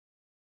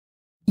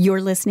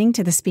You're listening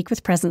to the Speak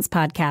with Presence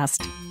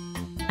podcast.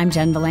 I'm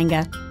Jen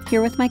Valenga,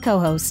 here with my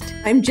co-host.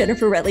 I'm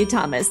Jennifer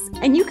Retley-Thomas,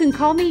 and you can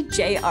call me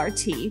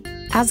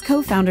JRT. As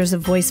co-founders of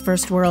Voice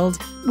First World,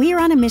 we are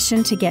on a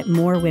mission to get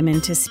more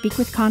women to speak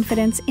with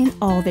confidence in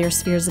all their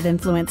spheres of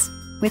influence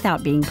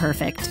without being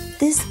perfect.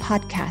 This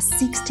podcast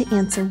seeks to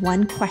answer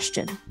one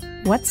question.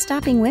 What's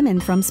stopping women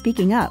from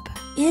speaking up?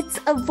 It's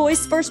a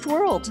voice first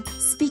world.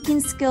 Speaking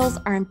skills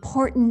are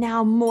important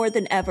now more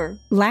than ever.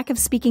 Lack of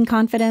speaking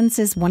confidence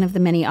is one of the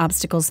many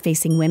obstacles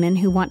facing women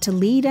who want to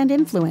lead and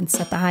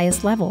influence at the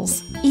highest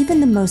levels.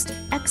 Even the most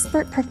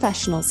expert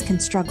professionals can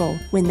struggle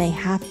when they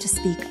have to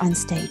speak on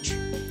stage.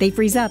 They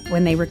freeze up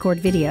when they record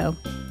video.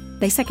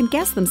 They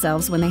second-guess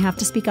themselves when they have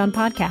to speak on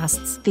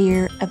podcasts.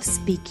 Fear of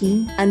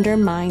speaking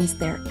undermines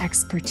their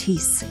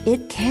expertise.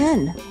 It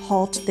can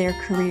halt their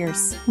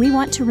careers. We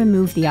want to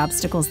remove the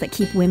obstacles that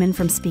keep women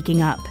from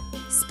speaking up.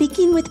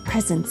 Speaking with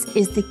presence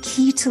is the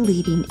key to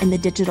leading in the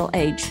digital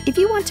age. If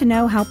you want to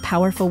know how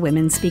powerful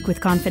women speak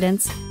with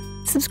confidence,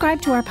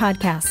 subscribe to our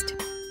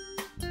podcast.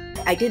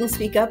 I didn't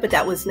speak up, but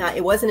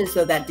it wasn't as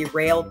though that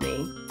derailed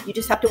me. You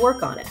just have to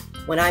work on it.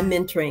 When I'm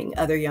mentoring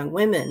other young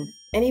women,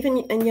 and even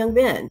young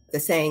men, the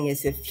saying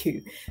is if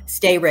you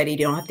stay ready, you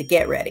don't have to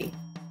get ready.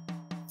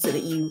 So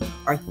that you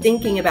are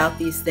thinking about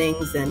these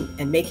things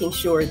and making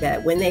sure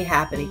that when they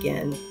happen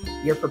again,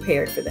 you're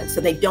prepared for them. So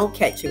they don't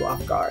catch you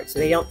off guard. So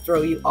they don't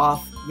throw you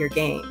off your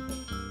game.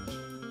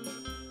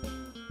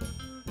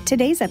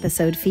 Today's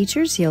episode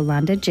features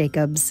Yolonda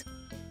Jacobs.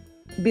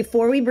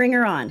 Before we bring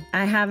her on,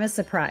 I have a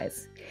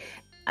surprise.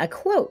 A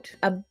quote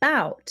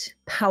about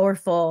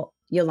powerful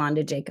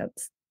Yolonda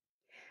Jacobs.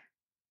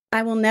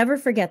 I will never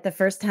forget the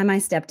first time I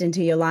stepped into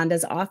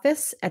Yolonda's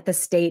office at the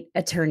state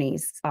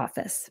attorney's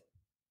office.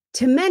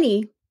 To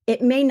many,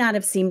 it may not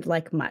have seemed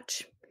like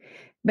much,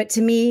 but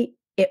to me,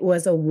 it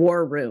was a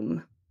war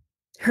room.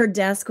 Her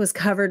desk was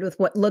covered with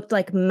what looked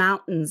like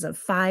mountains of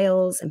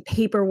files and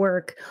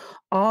paperwork,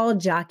 all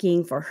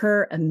jockeying for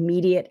her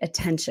immediate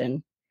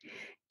attention.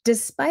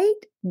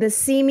 Despite the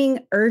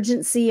seeming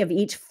urgency of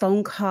each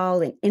phone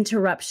call and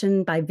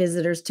interruption by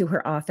visitors to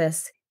her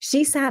office,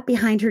 she sat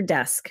behind her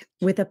desk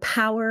with a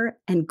power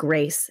and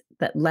grace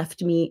that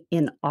left me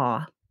in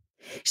awe.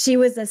 She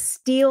was a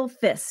steel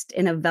fist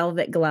in a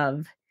velvet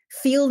glove,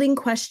 fielding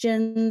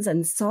questions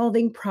and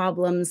solving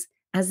problems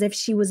as if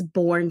she was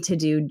born to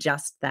do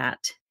just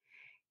that.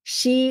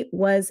 She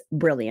was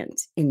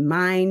brilliant in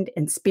mind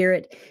and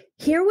spirit.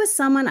 Here was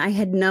someone I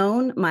had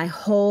known my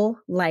whole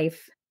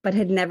life, but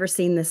had never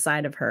seen this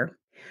side of her.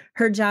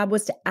 Her job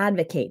was to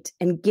advocate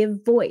and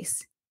give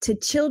voice to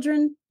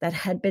children that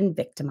had been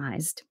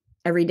victimized.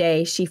 Every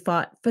day, she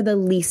fought for the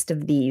least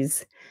of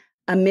these,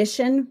 a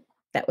mission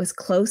that was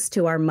close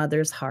to our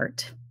mother's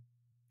heart.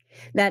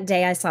 That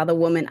day, I saw the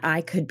woman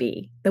I could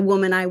be, the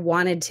woman I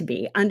wanted to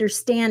be,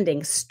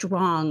 understanding,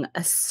 strong,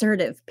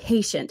 assertive,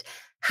 patient.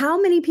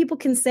 How many people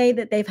can say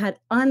that they've had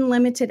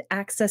unlimited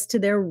access to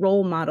their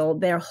role model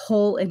their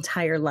whole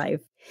entire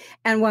life?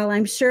 And while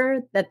I'm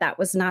sure that that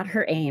was not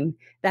her aim,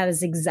 that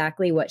is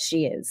exactly what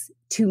she is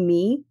to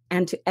me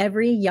and to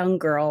every young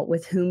girl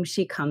with whom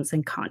she comes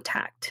in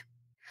contact.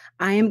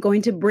 I am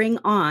going to bring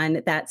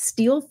on that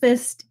steel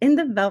fist in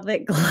the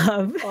velvet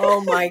glove.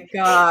 Oh my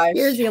gosh.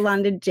 Here's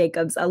Yolonda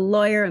Jacobs, a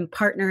lawyer and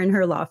partner in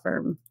her law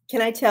firm.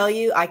 Can I tell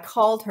you, I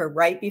called her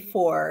right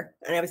before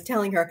and I was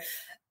telling her,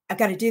 I've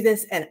got to do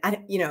this. And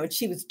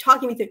she was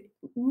talking me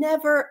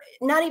through,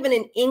 not even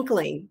an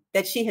inkling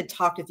that she had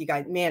talked with you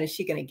guys. Man, is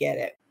she going to get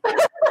it?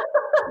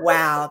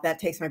 Wow, that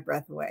takes my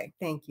breath away.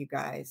 Thank you,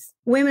 guys.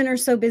 Women are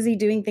so busy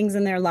doing things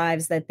in their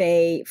lives that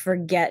they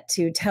forget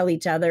to tell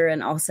each other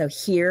and also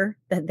hear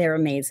that they're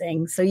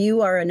amazing. So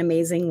you are an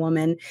amazing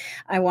woman.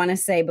 I want to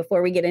say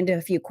before we get into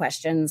a few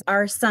questions,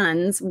 our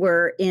sons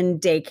were in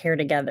daycare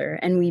together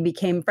and we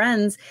became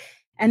friends.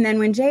 And then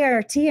when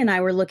JRT and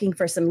I were looking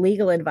for some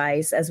legal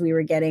advice as we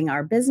were getting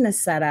our business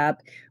set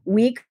up,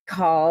 we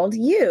called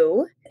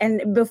you.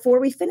 And before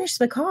we finished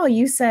the call,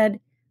 you said,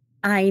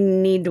 I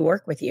need to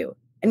work with you.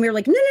 And we were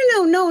like,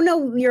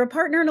 no, you're a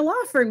partner in a law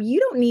firm. You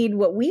don't need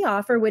what we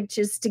offer, which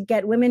is to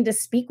get women to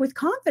speak with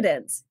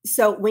confidence.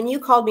 So when you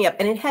called me up,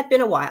 and it had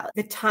been a while,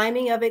 the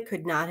timing of it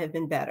could not have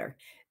been better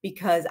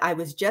because I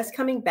was just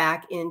coming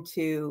back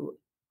into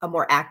a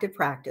more active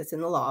practice in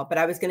the law, but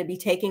I was going to be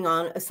taking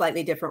on a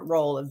slightly different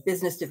role of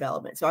business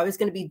development. So I was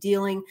going to be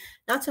dealing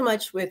not so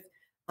much with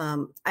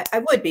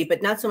I would be,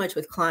 but not so much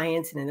with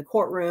clients and in the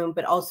courtroom,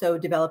 but also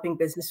developing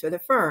business for the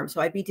firm.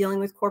 So I'd be dealing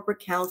with corporate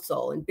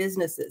counsel and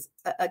businesses,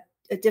 a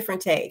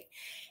different take.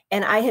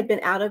 And I had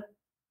been out of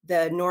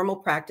the normal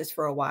practice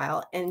for a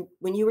while. And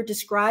when you were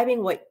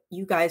describing what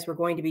you guys were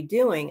going to be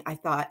doing, I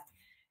thought,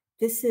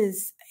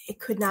 it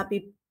could not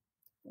be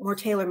more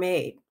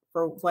tailor-made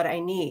for what I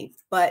need.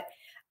 But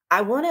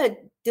I want to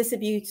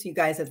disabuse you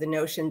guys of the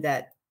notion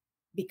that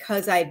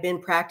because I had been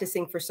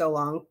practicing for so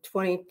long,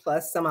 20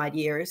 plus some odd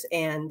years,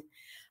 and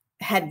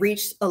had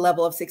reached a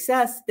level of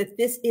success,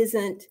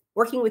 that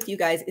working with you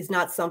guys is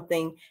not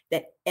something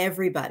that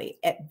everybody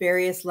at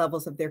various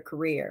levels of their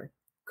career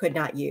could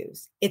not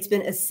use. It's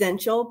been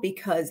essential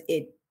because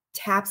it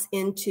taps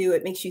into,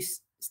 it makes you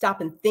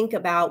stop and think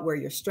about where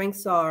your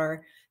strengths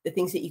are, the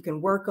things that you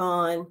can work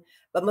on.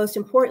 But most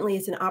importantly,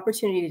 it's an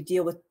opportunity to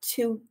deal with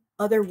two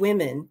other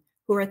women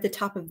who are at the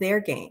top of their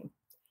game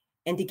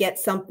and to get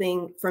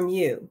something from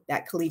you,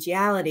 that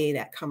collegiality,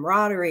 that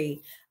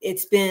camaraderie.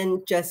 It's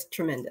been just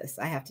tremendous,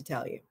 I have to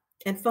tell you,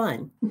 and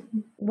fun.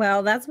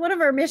 Well, that's one of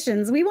our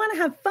missions. We want to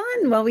have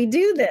fun while we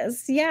do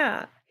this.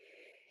 Yeah.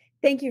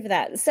 Thank you for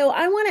that. So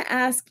I want to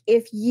ask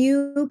if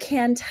you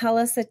can tell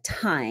us a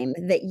time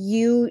that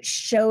you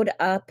showed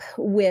up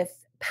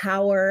with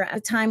power, a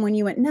time when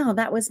you went, no,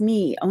 that was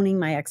me owning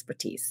my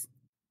expertise.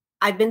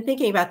 I've been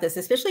thinking about this,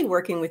 especially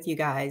working with you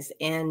guys,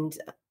 and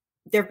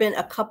there have been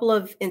a couple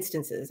of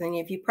instances. And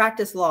if you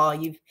practice law,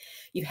 you've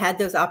had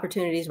those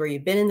opportunities where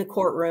you've been in the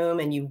courtroom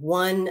and you've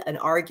won an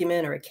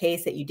argument or a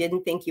case that you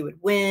didn't think you would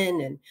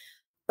win.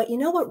 But you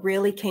know what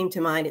really came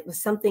to mind? It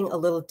was something a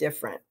little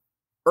different.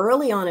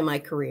 Early on in my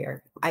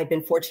career, I'd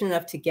been fortunate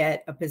enough to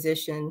get a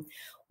position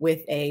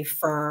with a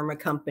firm, a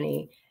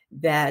company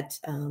that,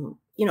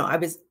 I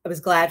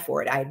was glad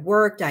for it. I had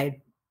worked, I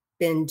had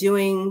been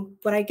doing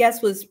what I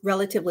guess was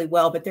relatively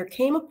well, but there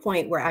came a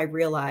point where I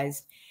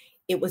realized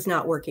it was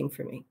not working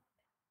for me.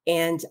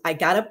 And I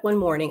got up one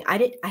morning,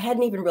 I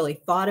hadn't even really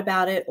thought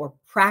about it or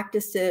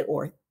practiced it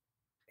or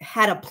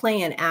had a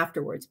plan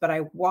afterwards, but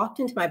I walked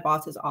into my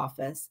boss's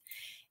office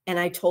and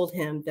I told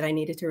him that I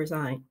needed to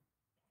resign.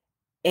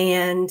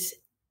 And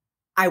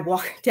I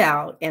walked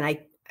out and I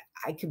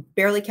could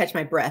barely catch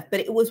my breath, but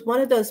it was one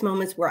of those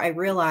moments where I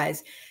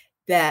realized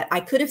that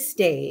I could have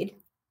stayed,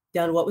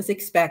 done what was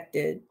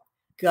expected,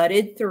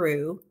 gutted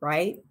through,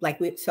 right? Like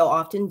we so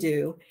often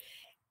do,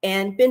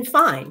 and been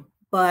fine.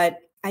 But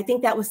I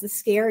think that was the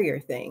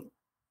scarier thing,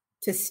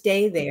 to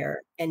stay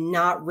there and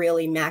not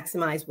really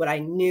maximize what I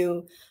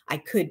knew I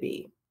could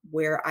be,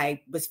 where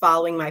I was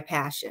following my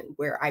passion,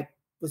 where I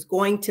was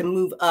going to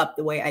move up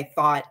the way I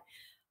thought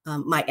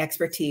my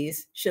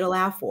expertise should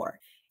allow for.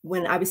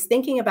 When I was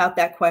thinking about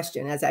that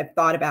question, as I've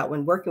thought about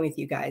when working with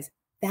you guys,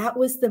 that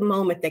was the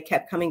moment that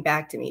kept coming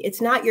back to me.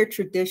 It's not your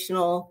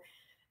traditional,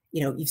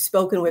 you've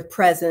spoken with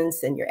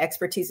presence and your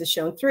expertise is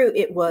shown through.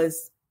 It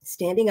was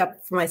standing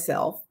up for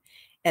myself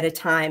at a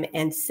time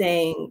and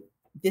saying,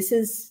 this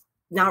is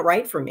not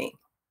right for me,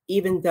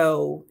 even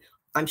though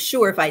I'm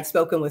sure if I'd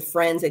spoken with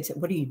friends, they'd say,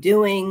 what are you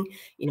doing?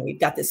 You've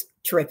got this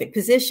terrific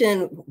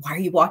position. Why are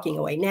you walking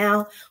away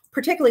now?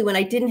 Particularly when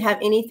I didn't have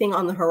anything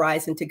on the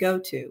horizon to go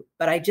to.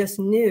 But I just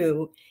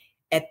knew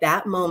at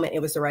that moment, it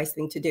was the right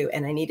thing to do.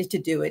 And I needed to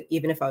do it,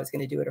 even if I was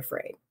going to do it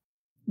afraid.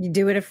 You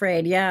do it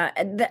afraid. Yeah.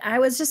 I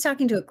was just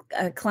talking to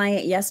a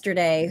client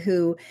yesterday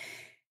who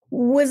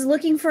was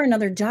looking for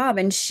another job,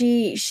 and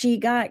she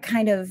got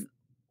kind of,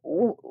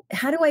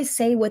 how do I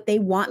say what they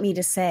want me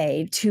to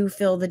say to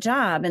fill the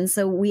job? And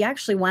so we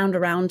actually wound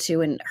around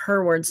to, and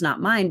her words, not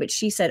mine, but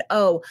she said,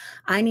 oh,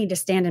 I need to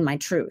stand in my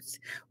truth,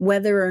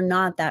 whether or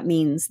not that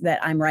means that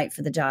I'm right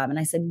for the job. And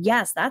I said,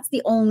 yes, that's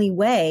the only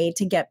way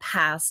to get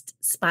past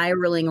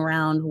spiraling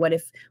around. What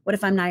if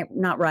I'm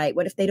not right?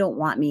 What if they don't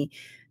want me?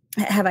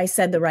 Have I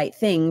said the right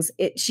things?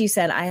 She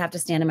said, I have to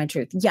stand in my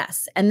truth.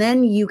 Yes. And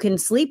then you can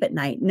sleep at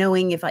night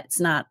knowing if it's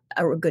not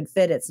a good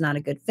fit, it's not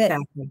a good fit.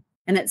 Exactly.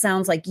 And it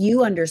sounds like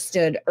you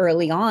understood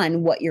early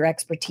on what your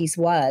expertise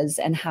was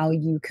and how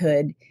you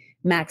could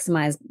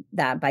maximize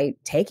that by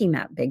taking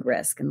that big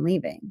risk and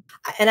leaving.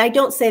 And I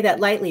don't say that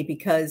lightly,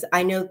 because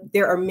I know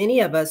there are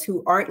many of us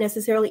who aren't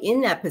necessarily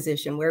in that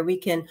position where we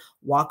can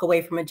walk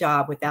away from a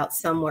job without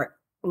somewhere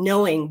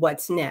knowing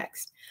what's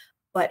next.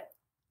 But,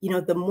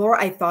 the more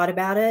I thought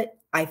about it,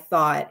 I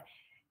thought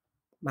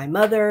my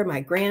mother,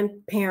 my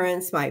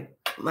grandparents, my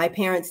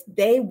parents,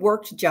 they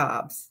worked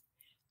jobs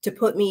to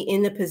put me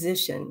in the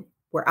position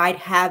where I'd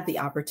have the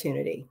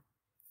opportunity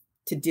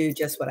to do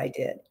just what I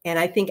did. And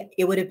I think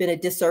it would have been a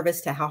disservice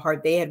to how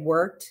hard they had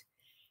worked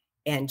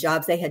and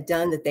jobs they had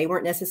done that they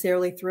weren't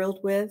necessarily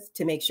thrilled with,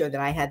 to make sure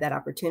that I had that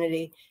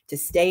opportunity to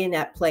stay in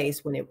that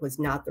place when it was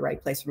not the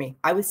right place for me.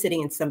 I was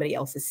sitting in somebody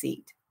else's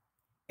seat.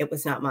 It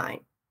was not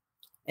mine.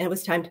 And it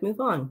was time to move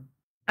on.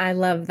 I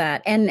love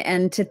that.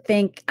 And to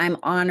think I'm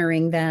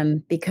honoring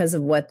them because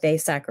of what they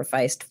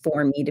sacrificed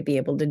for me to be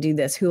able to do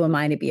this. Who am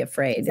I to be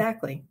afraid?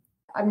 Exactly.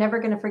 I'm never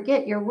going to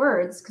forget your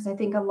words, because I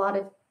think a lot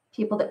of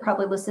people that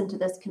probably listen to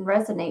this can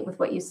resonate with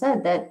what you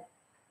said, that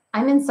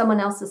I'm in someone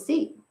else's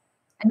seat,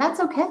 and that's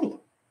okay.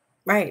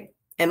 Right.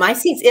 And my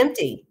seat's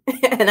empty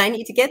and I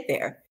need to get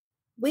there.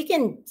 We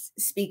can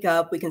speak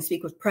up. We can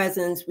speak with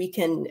presence.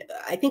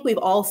 I think we've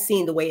all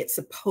seen the way it's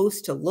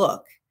supposed to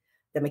look,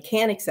 the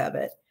mechanics of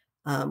it,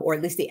 or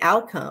at least the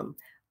outcome.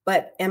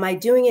 But am I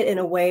doing it in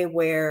a way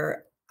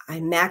where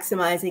I'm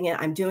maximizing it?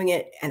 I'm doing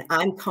it and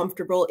I'm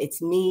comfortable.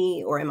 It's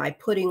me. Or am I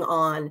putting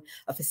on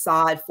a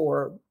facade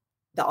for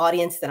the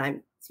audience that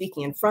I'm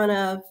speaking in front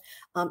of?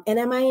 And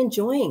am I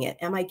enjoying it?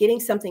 Am I getting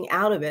something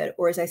out of it?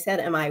 Or, as I said,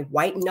 am I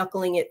white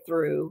knuckling it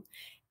through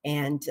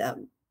and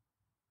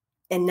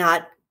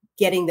not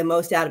getting the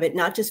most out of it,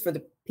 not just for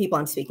the people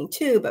I'm speaking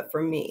to, but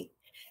for me?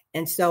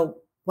 And so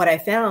what I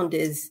found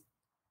is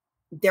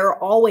there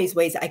are always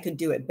ways I could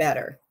do it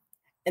better.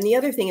 And the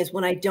other thing is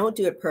when I don't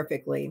do it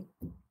perfectly,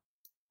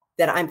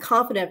 that I'm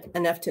confident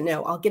enough to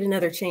know I'll get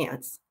another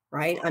chance,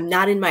 right? I'm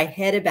not in my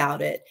head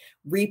about it,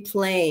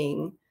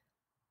 replaying,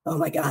 oh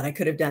my God, I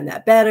could have done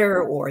that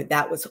better, or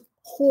that was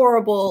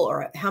horrible,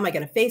 or how am I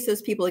going to face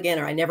those people again,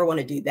 or I never want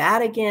to do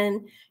that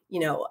again.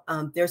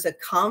 There's a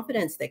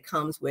confidence that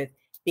comes with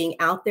being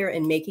out there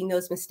and making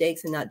those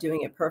mistakes and not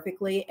doing it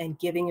perfectly and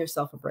giving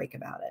yourself a break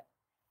about it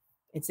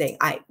and saying,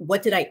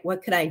 what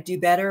could I do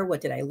better?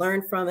 What did I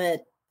learn from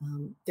it?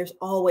 There's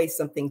always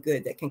something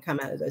good that can come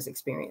out of those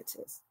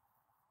experiences.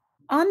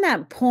 On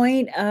that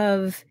point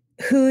of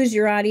who's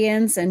your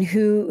audience and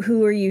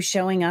who are you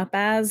showing up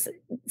as,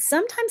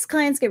 sometimes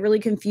clients get really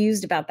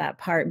confused about that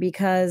part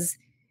because,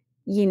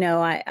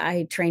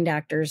 I trained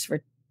actors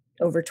for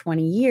over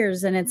 20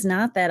 years, and it's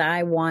not that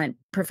I want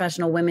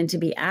professional women to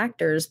be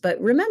actors, but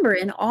remember,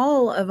 in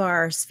all of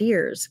our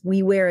spheres,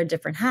 we wear a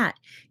different hat.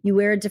 You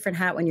wear a different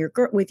hat when you're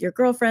with your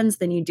girlfriends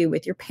than you do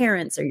with your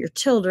parents or your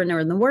children or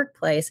in the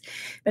workplace.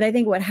 But I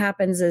think what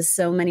happens is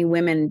so many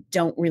women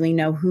don't really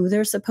know who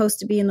they're supposed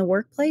to be in the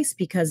workplace,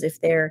 because if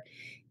they're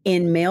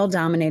in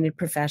male-dominated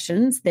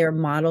professions, their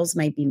models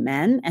might be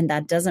men, and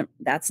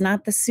that's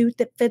not the suit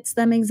that fits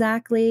them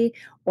exactly.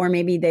 Or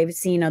maybe they've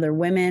seen other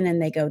women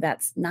and they go,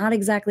 that's not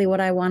exactly what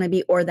I want to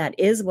be, or that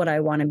is what I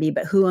want to be,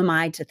 but who am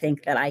I to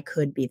think that I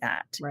could be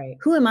that? Right.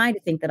 Who am I to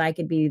think that I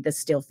could be the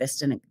steel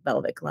fist in a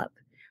velvet glove?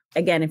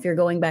 Again, if you're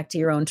going back to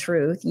your own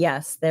truth,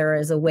 yes, there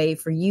is a way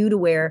for you to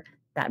wear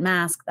that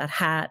mask, that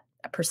hat,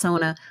 a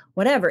persona,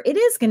 whatever. It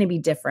is going to be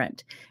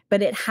different,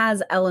 but it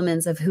has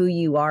elements of who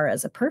you are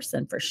as a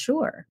person for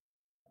sure.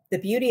 The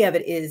beauty of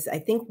it is, I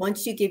think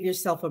once you give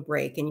yourself a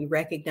break and you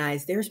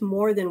recognize there's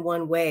more than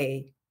one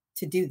way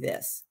to do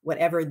this,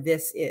 whatever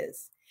this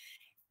is.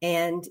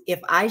 And if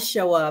I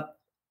show up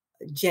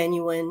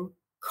genuine,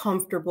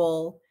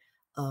 comfortable,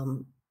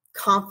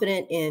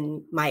 confident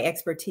in my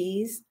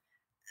expertise,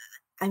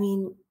 I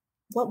mean,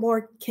 what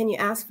more can you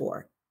ask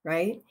for,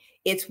 right?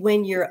 It's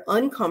when you're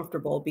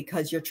uncomfortable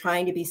because you're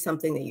trying to be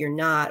something that you're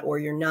not, or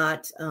you're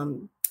not,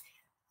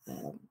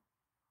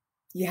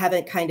 you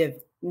haven't kind of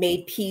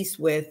made peace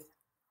with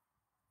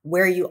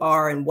where you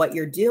are and what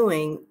you're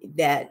doing,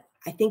 that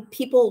I think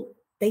people,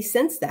 they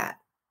sense that,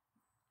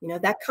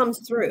 that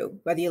comes through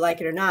whether you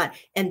like it or not.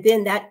 And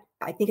then that,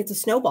 I think it's a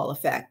snowball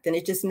effect, and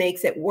it just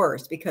makes it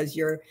worse because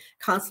you're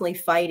constantly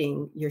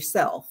fighting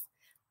yourself,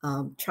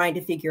 trying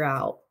to figure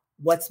out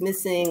what's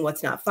missing,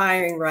 what's not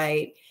firing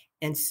right.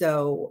 And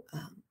so,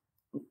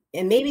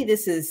 and maybe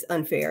this is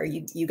unfair,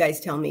 you guys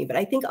tell me, but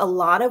I think a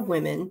lot of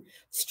women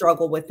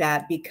struggle with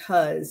that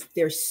because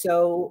they're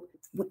so,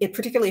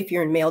 particularly if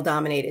you're in male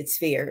dominated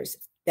spheres,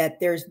 that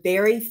there's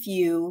very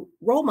few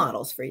role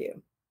models for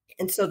you.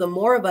 And so the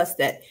more of us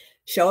that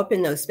show up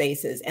in those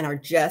spaces and are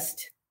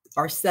just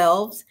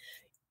ourselves,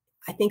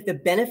 I think the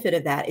benefit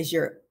of that is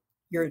you're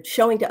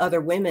showing to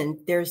other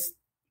women,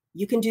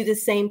 you can do the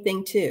same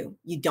thing too.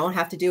 You don't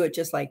have to do it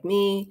just like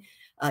me.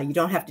 You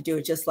don't have to do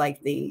it just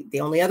like the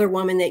only other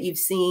woman that you've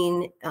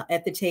seen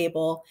at the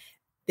table.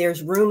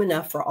 There's room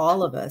enough for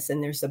all of us,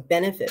 and there's a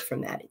benefit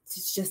from that.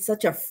 It's just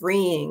such a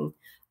freeing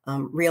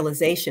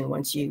realization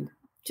once you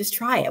just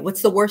try it.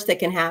 What's the worst that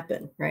can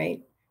happen,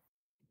 right?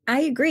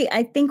 I agree.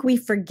 I think we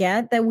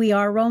forget that we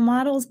are role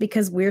models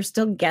because we're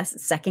still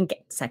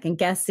second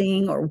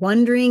guessing or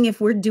wondering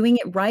if we're doing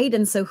it right.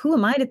 And so who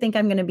am I to think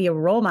I'm going to be a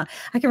role model?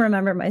 I can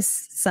remember my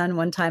son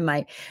one time,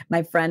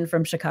 my friend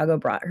from Chicago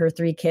brought her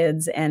 3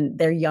 kids and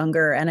they're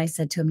younger. And I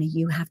said to him,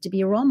 you have to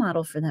be a role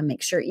model for them.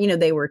 Make sure,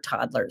 they were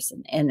toddlers.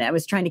 And I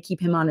was trying to keep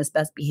him on his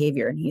best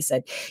behavior. And he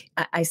said,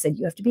 I said,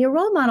 you have to be a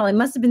role model. I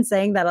must have been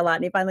saying that a lot.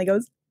 And he finally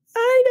goes,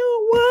 I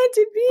don't want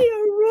to be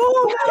a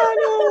role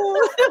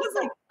model. I was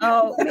like,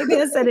 oh, maybe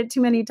I said it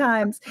too many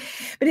times.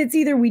 But it's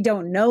either we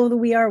don't know that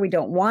we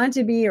don't want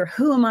to be, or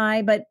who am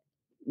I? But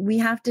we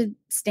have to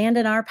stand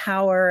in our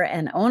power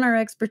and own our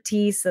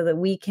expertise so that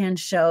we can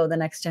show the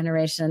next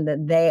generation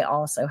that they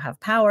also have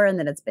power and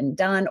that it's been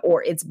done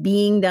or it's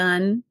being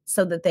done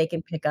so that they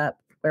can pick up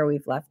where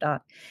we've left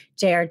off.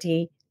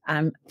 JRT,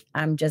 I'm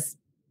just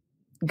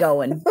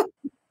going.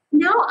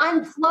 Now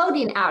I'm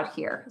floating out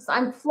here. So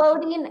I'm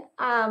floating,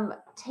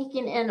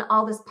 taking in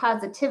all this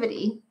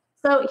positivity.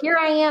 So here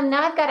I am.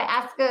 Now I've got to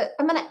ask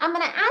I'm gonna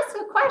ask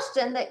a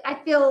question that I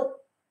feel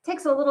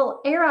takes a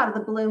little air out of the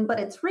balloon, but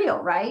it's real,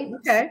 right?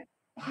 Okay.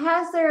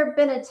 Has there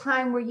been a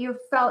time where you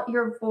felt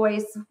your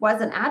voice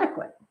wasn't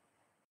adequate?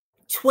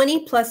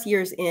 20 plus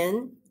years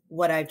in,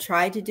 what I've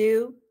tried to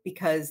do,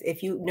 because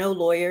if you know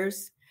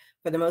lawyers,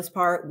 for the most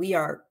part, we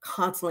are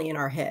constantly in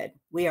our head.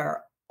 We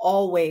are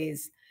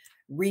always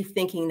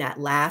rethinking that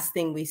last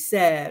thing we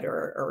said,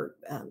 or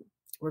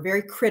we're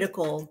very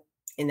critical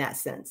in that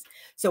sense.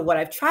 So what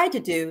I've tried to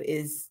do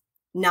is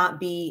not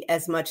be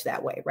as much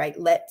that way, right?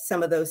 Let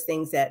some of those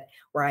things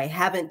where I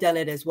haven't done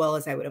it as well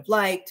as I would have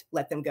liked,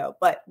 let them go.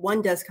 But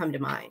one does come to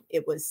mind.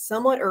 It was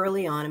somewhat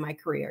early on in my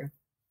career.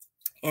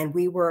 And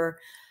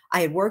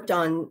I had worked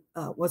on,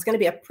 was going to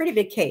be a pretty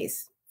big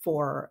case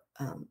for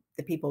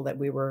the people that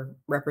we were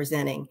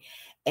representing.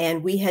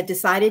 And we had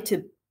decided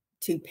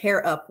to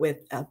pair up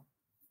with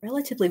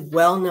relatively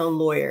well-known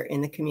lawyer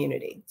in the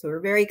community. So we're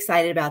very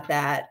excited about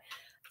that,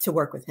 to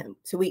work with him.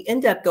 So we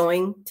end up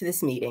going to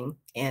this meeting,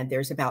 and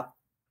there's about,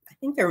 I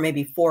think there were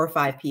maybe 4 or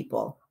 5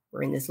 people.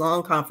 We're in this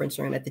long conference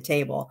room at the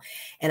table.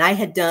 And I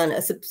had done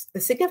a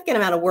significant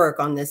amount of work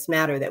on this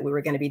matter that we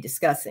were going to be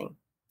discussing,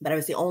 but I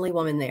was the only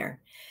woman there.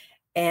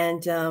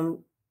 And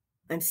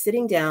I'm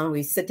sitting down,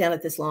 we sit down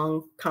at this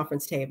long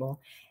conference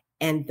table,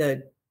 and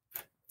the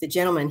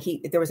gentleman,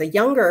 there was a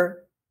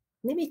younger,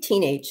 maybe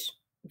teenage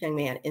young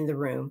man in the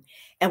room,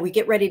 and we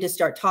get ready to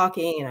start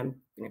talking, and I'm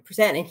going to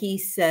present, and he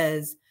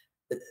says,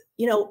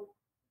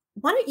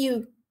 why don't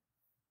you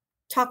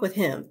talk with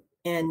him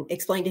and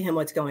explain to him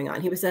what's going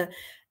on? He was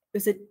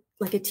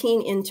like a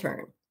teen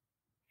intern.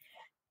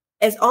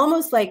 It's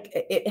almost like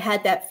it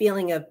had that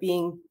feeling of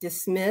being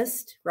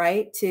dismissed,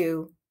 right?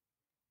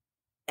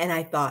 And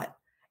I thought,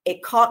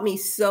 it caught me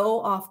so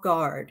off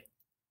guard.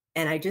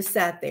 And I just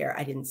sat there.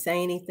 I didn't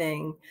say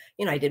anything.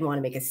 I didn't want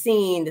to make a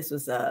scene. This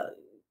was a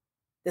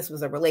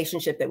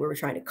relationship that we were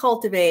trying to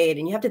cultivate.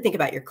 And you have to think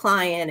about your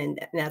client and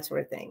that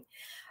sort of thing.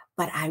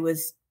 But I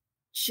was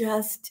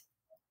just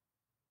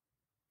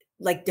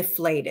like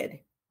deflated,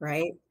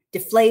 right?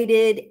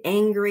 Deflated,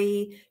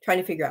 angry, trying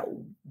to figure out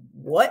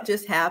what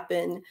just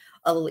happened,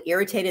 a little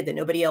irritated that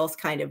nobody else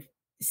kind of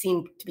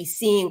seemed to be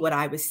seeing what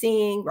I was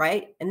seeing,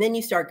 right? And then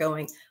you start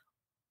going,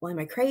 well, am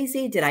I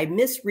crazy? Did I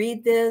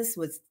misread this?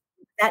 Was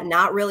that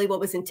not really what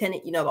was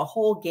intended? The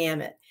whole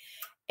gamut.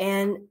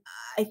 And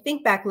I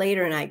think back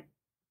later and I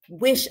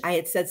wish I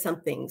had said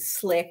something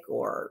slick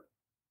or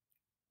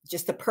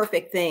just the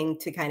perfect thing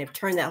to kind of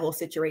turn that whole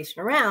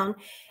situation around,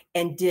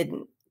 and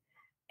didn't.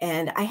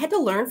 And I had to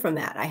learn from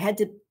that. I had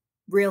to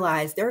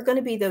realize there are going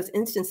to be those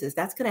instances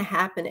that's going to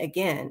happen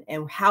again.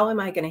 And how am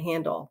I going to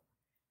handle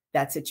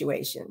that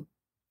situation?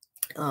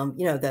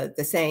 The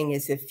saying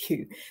is, if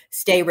you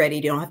stay ready,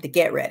 you don't have to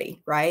get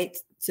ready, right?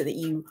 So that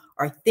you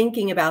are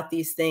thinking about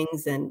these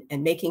things and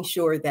making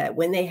sure that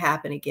when they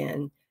happen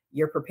again,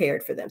 you're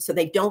prepared for them. So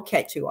they don't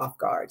catch you off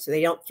guard. So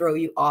they don't throw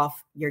you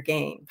off your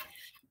game.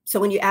 So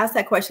when you ask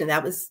that question,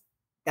 that's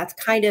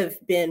kind of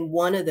been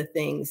one of the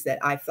things that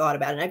I've thought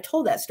about. And I've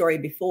told that story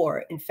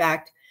before. In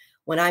fact,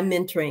 when I'm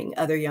mentoring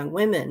other young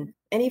women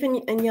and even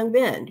in young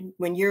men,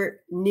 when you're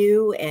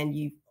new and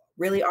you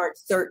really aren't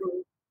certain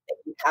that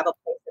you have a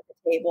place at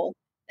the table,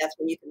 that's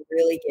when you can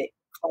really get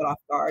caught off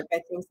guard by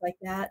things like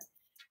that.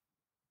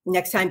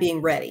 Next time,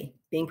 being ready,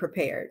 being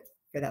prepared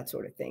for that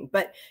sort of thing.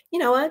 But you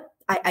know what?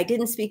 I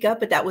didn't speak up,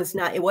 but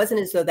it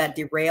wasn't as though that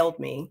derailed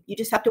me. You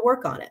just have to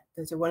work on it.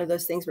 Those are one of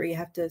those things where you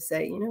have to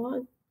say, you know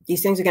what?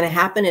 These things are going to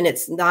happen, and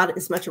it's not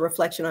as much a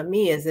reflection on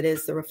me as it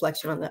is the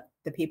reflection on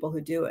the people who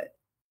do it.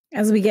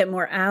 As we get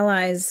more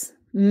allies,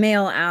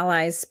 male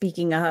allies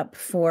speaking up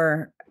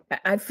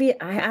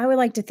I would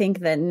like to think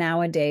that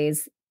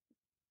nowadays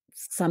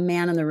some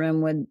man in the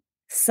room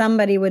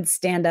somebody would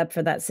stand up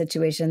for that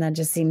situation that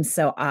just seems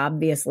so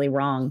obviously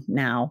wrong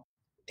now.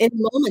 In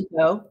the moment,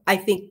 though, I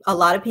think a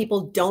lot of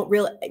people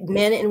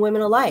men and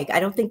women alike, I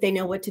don't think they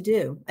know what to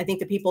do. I think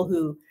the people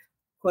who,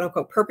 quote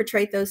unquote,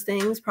 perpetrate those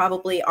things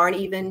probably aren't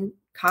even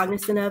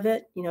cognizant of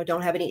it,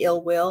 don't have any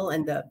ill will.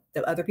 And the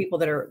other people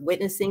that are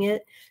witnessing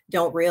it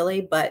don't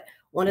really. But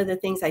one of the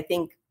things I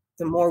think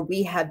the more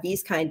we have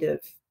these kind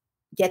of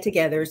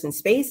get-togethers and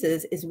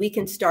spaces is we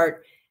can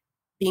start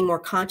being more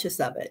conscious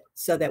of it,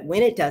 so that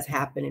when it does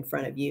happen in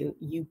front of you,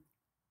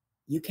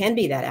 you can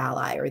be that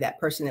ally or that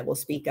person that will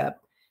speak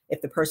up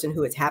if the person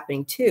who it's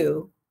happening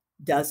to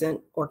doesn't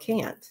or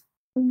can't.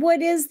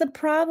 What is the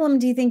problem,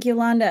 do you think,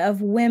 Yolanda,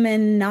 of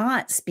women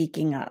not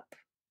speaking up?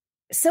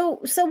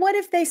 So what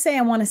if they say,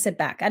 I want to sit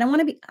back. I don't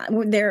want to be,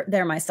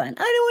 they're my son.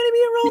 I don't want to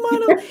be a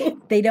role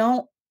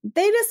model.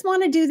 They just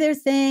want to do their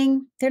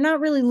thing. They're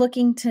not really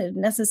looking to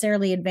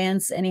necessarily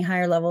advance any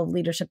higher level of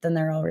leadership than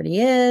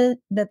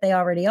that they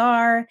already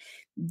are.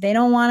 They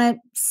don't want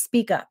to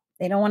speak up.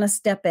 They don't want to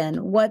step in.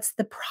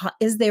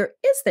 Is there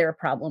a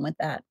problem with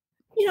that?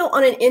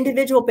 On an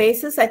individual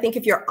basis, I think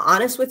if you're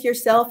honest with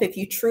yourself, if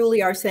you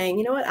truly are saying,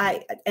 you know what,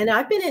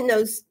 I've been in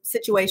those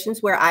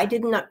situations where I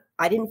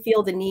didn't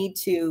feel the need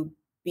to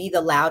be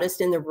the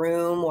loudest in the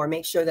room or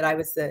make sure that I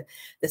was the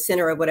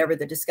center of whatever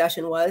the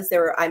discussion was.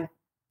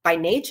 By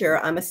nature,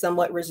 I'm a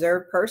somewhat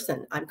reserved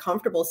person. I'm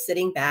comfortable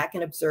sitting back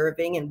and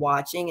observing and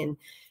watching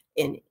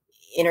and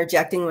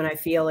interjecting when I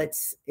feel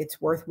it's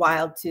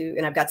worthwhile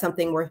and I've got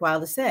something worthwhile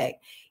to say.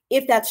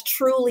 If that's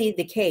truly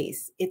the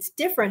case, it's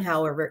different,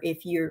 however,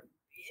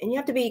 and you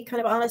have to be kind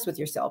of honest with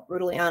yourself,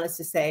 brutally honest,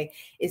 to say,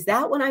 is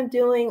that what I'm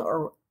doing?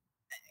 Or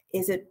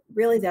is it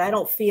really that I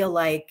don't feel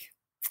like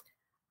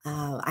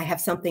I have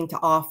something to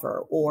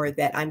offer, or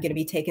that I'm going to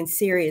be taken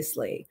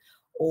seriously?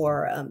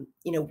 Or,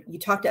 you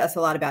talk to us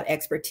a lot about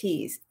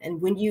expertise.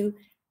 And when you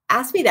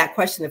asked me that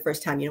question the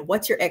first time,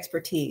 what's your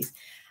expertise?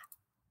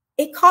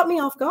 It caught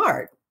me off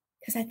guard,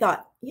 because I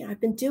thought,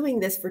 I've been doing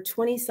this for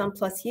 20 some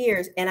plus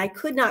years, and I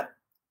could not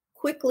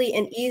quickly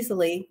and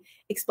easily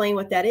explain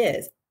what that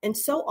is. And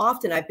so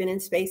often I've been in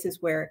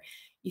spaces where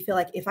you feel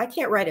like if I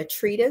can't write a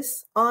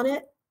treatise on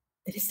it,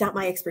 that it's not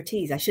my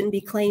expertise. I shouldn't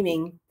be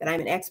claiming that I'm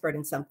an expert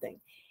in something.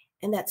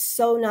 And that's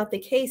so not the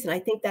case. And I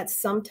think that's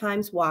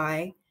sometimes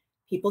why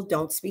people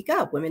don't speak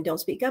up. Women don't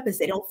speak up is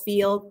they don't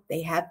feel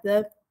they have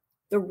the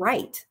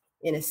right,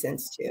 in a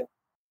sense, to.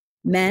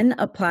 Men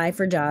apply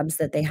for jobs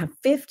that they have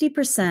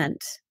 50%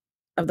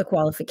 of the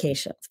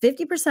qualifications.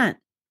 50%.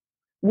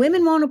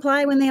 Women won't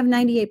apply when they have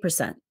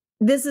 98%.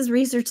 This is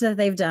research that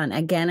they've done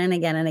again and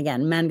again and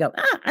again. Men go,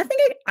 I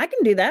think I can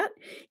do that.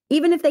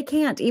 Even if they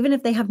can't, even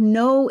if they have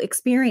no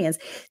experience.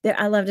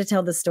 I love to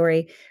tell the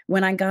story.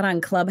 When I got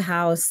on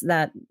Clubhouse,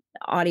 that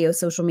audio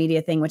social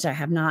media thing, which I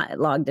have not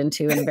logged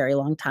into in a very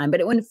long time,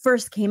 but when it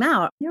first came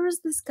out, there was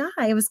this guy.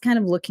 I was kind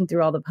of looking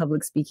through all the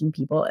public speaking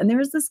people, and there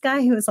was this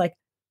guy who was like,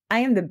 I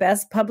am the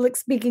best public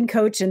speaking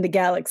coach in the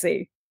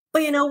galaxy.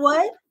 Well, you know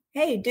what?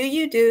 Hey, do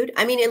you, dude?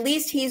 I mean, at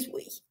least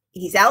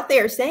he's out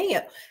there saying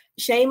it.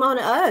 Shame on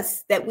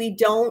us that we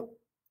don't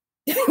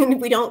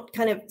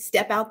kind of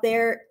step out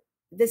there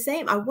the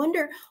same. I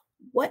wonder,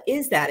 what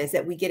is that? Is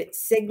that we get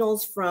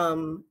signals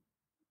from,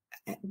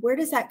 where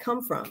does that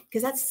come from?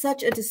 Because that's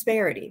such a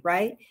disparity,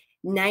 right?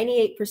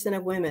 98%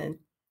 of women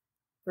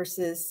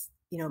versus,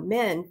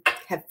 men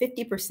have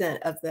 50%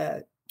 of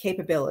the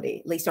capability,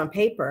 at least on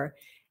paper,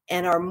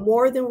 and are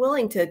more than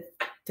willing to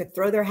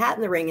throw their hat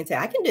in the ring and say,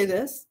 I can do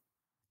this.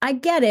 I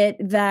get it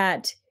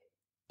that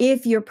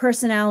if your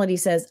personality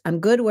says, I'm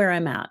good where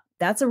I'm at,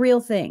 that's a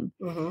real thing.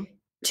 Mm-hmm.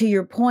 To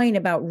your point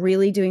about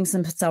really doing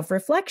some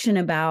self-reflection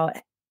about,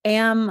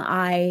 am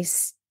I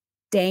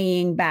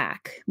staying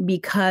back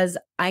because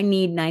I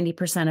need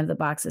 90% of the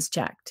boxes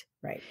checked?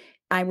 Right.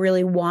 I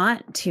really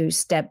want to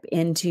step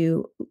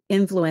into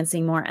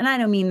influencing more. And I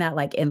don't mean that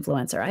like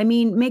influencer. I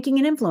mean, making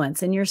an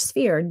influence in your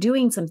sphere,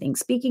 doing something,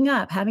 speaking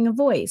up, having a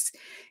voice.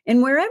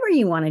 And wherever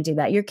you want to do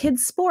that, your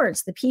kids'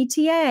 sports, the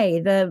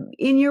PTA,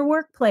 in your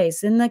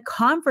workplace, in the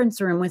conference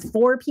room with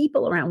 4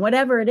 people around,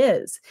 whatever it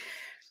is.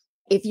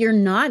 If you're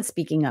not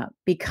speaking up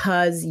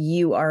because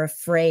you are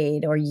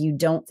afraid or you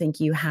don't think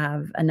you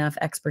have enough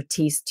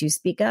expertise to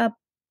speak up,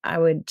 I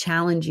would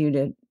challenge you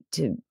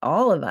to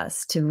all of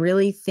us to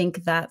really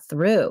think that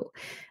through.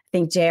 I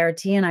think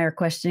JRT and I are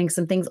questioning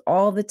some things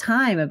all the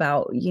time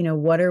about,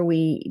 what are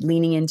we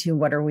leaning into?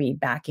 What are we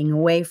backing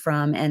away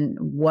from? And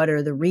what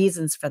are the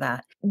reasons for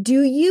that?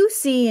 Do you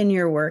see in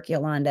your work,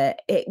 Yolonda,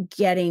 it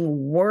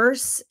getting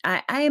worse?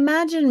 I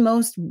imagine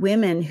most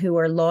women who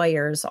are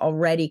lawyers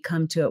already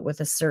come to it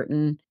with a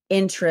certain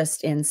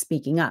interest in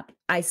speaking up.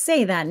 I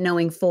say that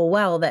knowing full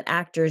well that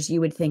actors, you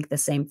would think the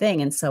same thing.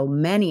 And so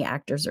many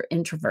actors are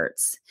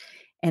introverts.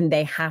 And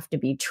they have to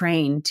be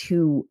trained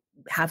to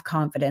have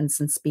confidence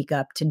and speak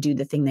up to do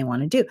the thing they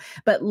want to do.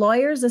 But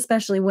lawyers,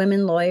 especially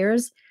women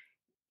lawyers,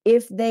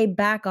 if they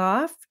back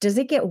off, does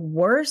it get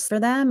worse for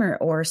them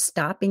or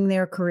stopping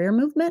their career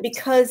movement?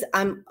 Because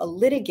I'm a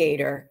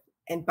litigator,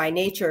 and by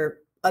nature,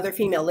 other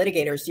female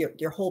litigators,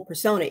 your whole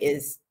persona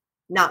is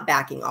not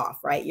backing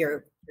off, right?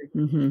 We're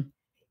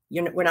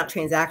not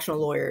transactional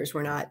lawyers.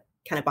 We're not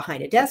kind of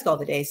behind a desk all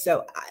the day.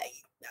 So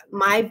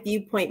my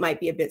viewpoint might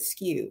be a bit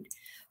skewed.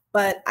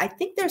 But I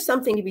think there's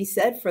something to be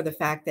said for the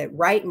fact that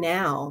right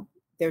now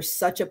there's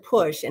such a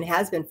push, and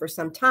has been for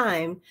some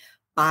time,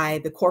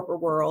 by the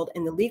corporate world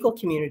and the legal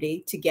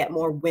community to get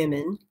more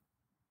women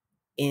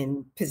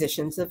in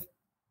positions of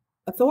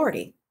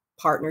authority,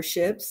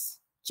 partnerships,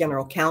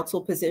 general counsel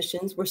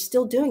positions. We're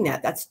still doing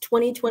that. That's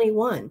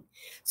 2021.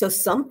 So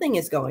something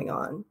is going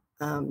on.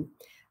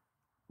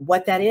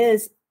 What that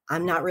is,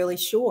 I'm not really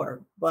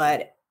sure,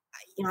 but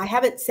I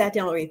haven't sat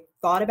down and really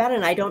thought about it.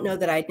 And I don't know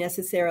that I've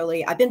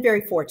been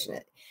very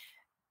fortunate.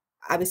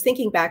 I was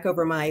thinking back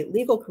over my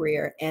legal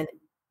career, and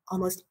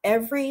almost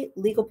every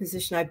legal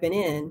position I've been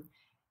in,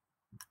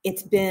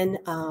 it's been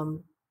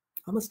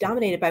almost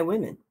dominated by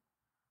women,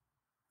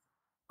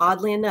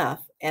 oddly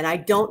enough. And I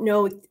don't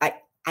know, I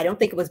don't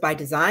think it was by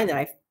design that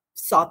I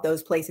sought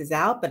those places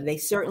out, but they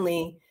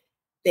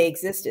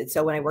existed.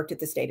 So when I worked at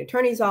the state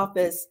attorney's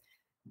office,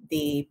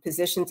 the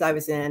positions I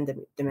was in,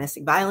 the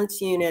domestic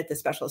violence unit, the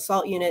special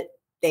assault unit,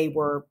 they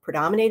were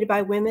predominated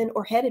by women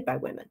or headed by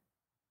women.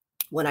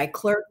 When I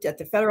clerked at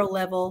the federal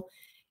level,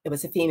 it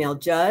was a female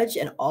judge,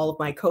 and all of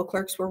my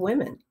co-clerks were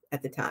women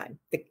at the time.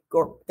 The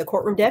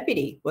courtroom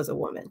deputy was a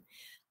woman.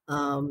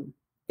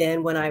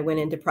 Then when I went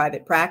into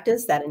private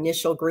practice, that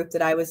initial group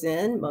that I was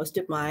in, most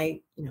of my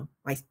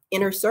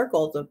inner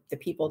circle, the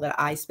people that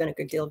I spent a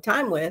good deal of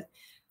time with,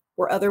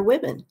 were other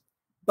women.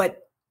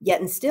 But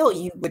yet and still,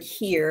 you would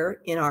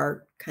hear in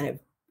our kind of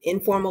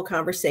informal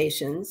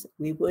conversations,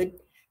 we would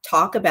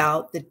talk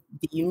about the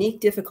unique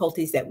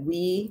difficulties that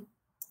we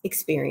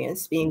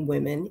experience being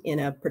women in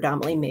a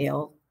predominantly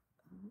male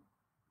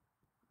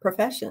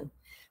profession.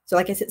 So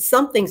like I said,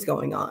 something's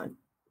going on.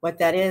 What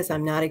that is,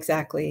 I'm not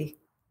exactly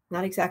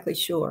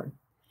sure.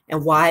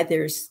 And why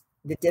there's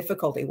the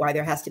difficulty, why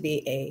there has to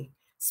be a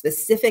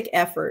specific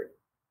effort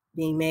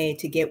being made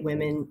to get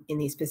women in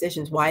these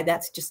positions, why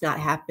that's just not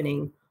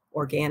happening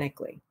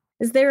organically.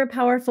 Is there a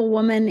powerful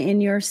woman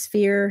in your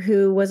sphere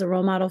who was a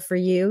role model for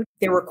you?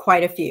 There were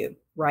quite a few,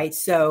 right?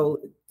 So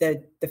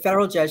the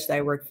federal judge that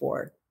I worked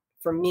for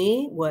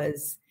me,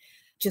 was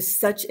just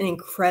such an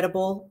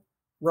incredible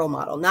role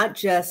model, not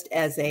just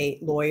as a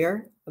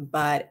lawyer,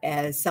 but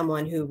as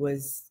someone who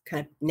was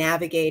kind of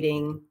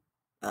navigating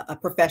a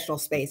professional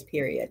space,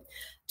 period.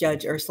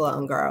 Judge Ursula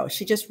Ungaro.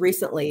 She just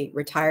recently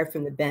retired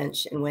from the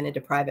bench and went into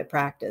private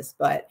practice,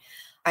 but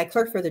I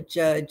clerked for the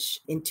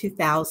judge in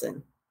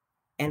 2000,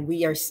 and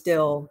we are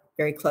still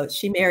very close.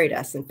 She married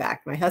us, in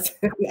fact, my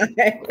husband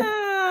and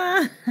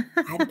I.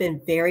 I've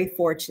been very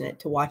fortunate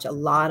to watch a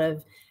lot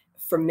of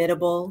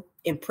formidable,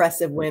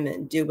 impressive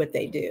women do what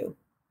they do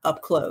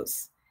up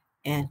close.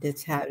 And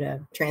it's had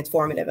a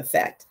transformative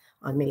effect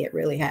on me. It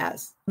really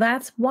has.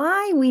 That's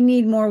why we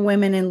need more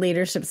women in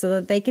leadership, so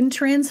that they can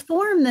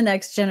transform the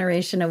next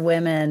generation of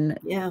women.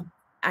 Yeah.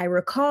 I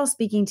recall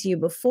speaking to you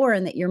before,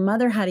 and that your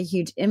mother had a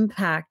huge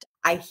impact.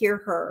 I hear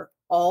her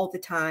all the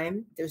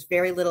time. There's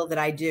very little that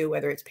I do,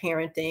 whether it's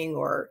parenting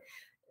or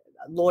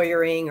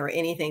lawyering or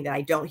anything, that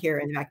I don't hear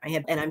in the back of my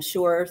head. And I'm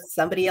sure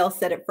somebody else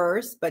said it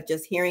first, but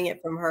just hearing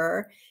it from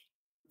her,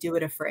 do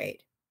it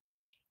afraid.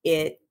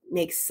 It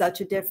makes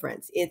such a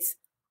difference. It's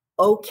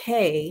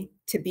okay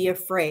to be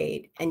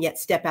afraid and yet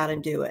step out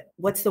and do it.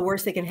 What's the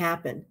worst that can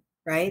happen,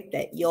 right?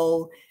 That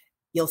you'll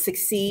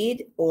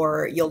succeed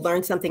or you'll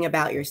learn something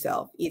about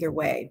yourself, either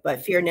way,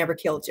 but fear never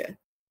killed you.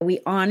 We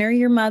honor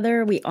your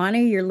mother. We honor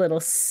your little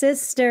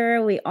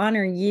sister. We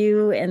honor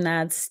you in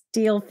that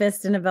steel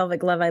fist and a velvet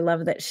glove. I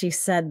love that she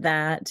said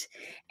that.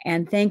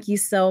 And thank you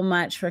so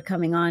much for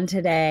coming on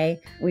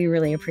today. We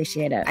really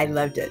appreciate it. I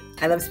loved it.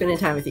 I love spending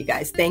time with you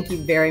guys. Thank you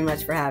very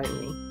much for having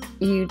me.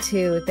 You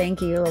too.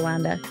 Thank you,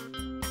 Yolonda.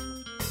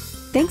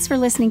 Thanks for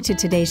listening to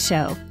today's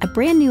show. A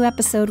brand new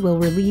episode will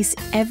release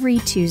every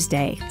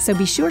Tuesday, so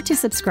be sure to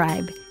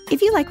subscribe.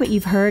 If you like what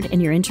you've heard and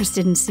you're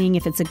interested in seeing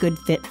if it's a good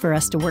fit for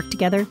us to work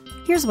together,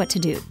 here's what to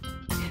do.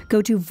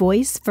 Go to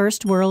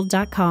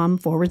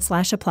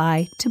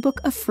voicefirstworld.com/apply to book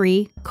a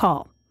free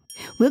call.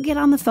 We'll get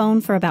on the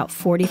phone for about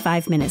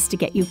 45 minutes to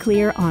get you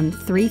clear on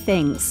 3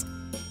 things.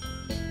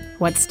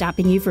 What's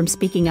stopping you from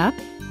speaking up?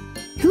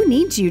 Who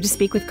needs you to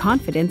speak with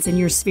confidence in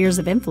your spheres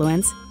of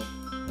influence?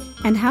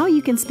 And how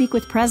you can speak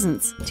with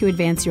presence to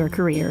advance your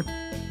career.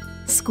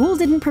 School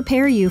didn't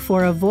prepare you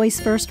for a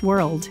voice-first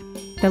world.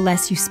 The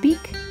less you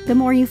speak, the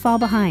more you fall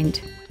behind.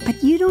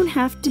 But you don't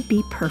have to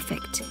be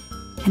perfect,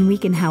 and we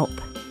can help.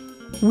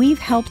 We've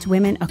helped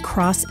women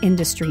across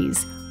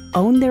industries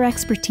own their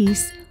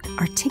expertise,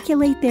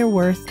 articulate their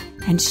worth,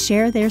 and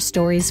share their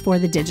stories for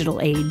the digital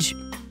age.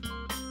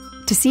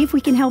 To see if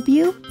we can help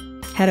you,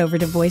 head over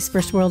to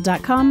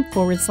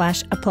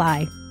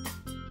voicefirstworld.com/apply.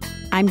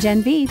 I'm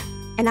Jen V.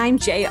 And I'm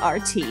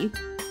JRT.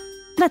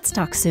 Let's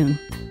talk soon.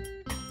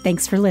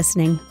 Thanks for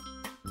listening.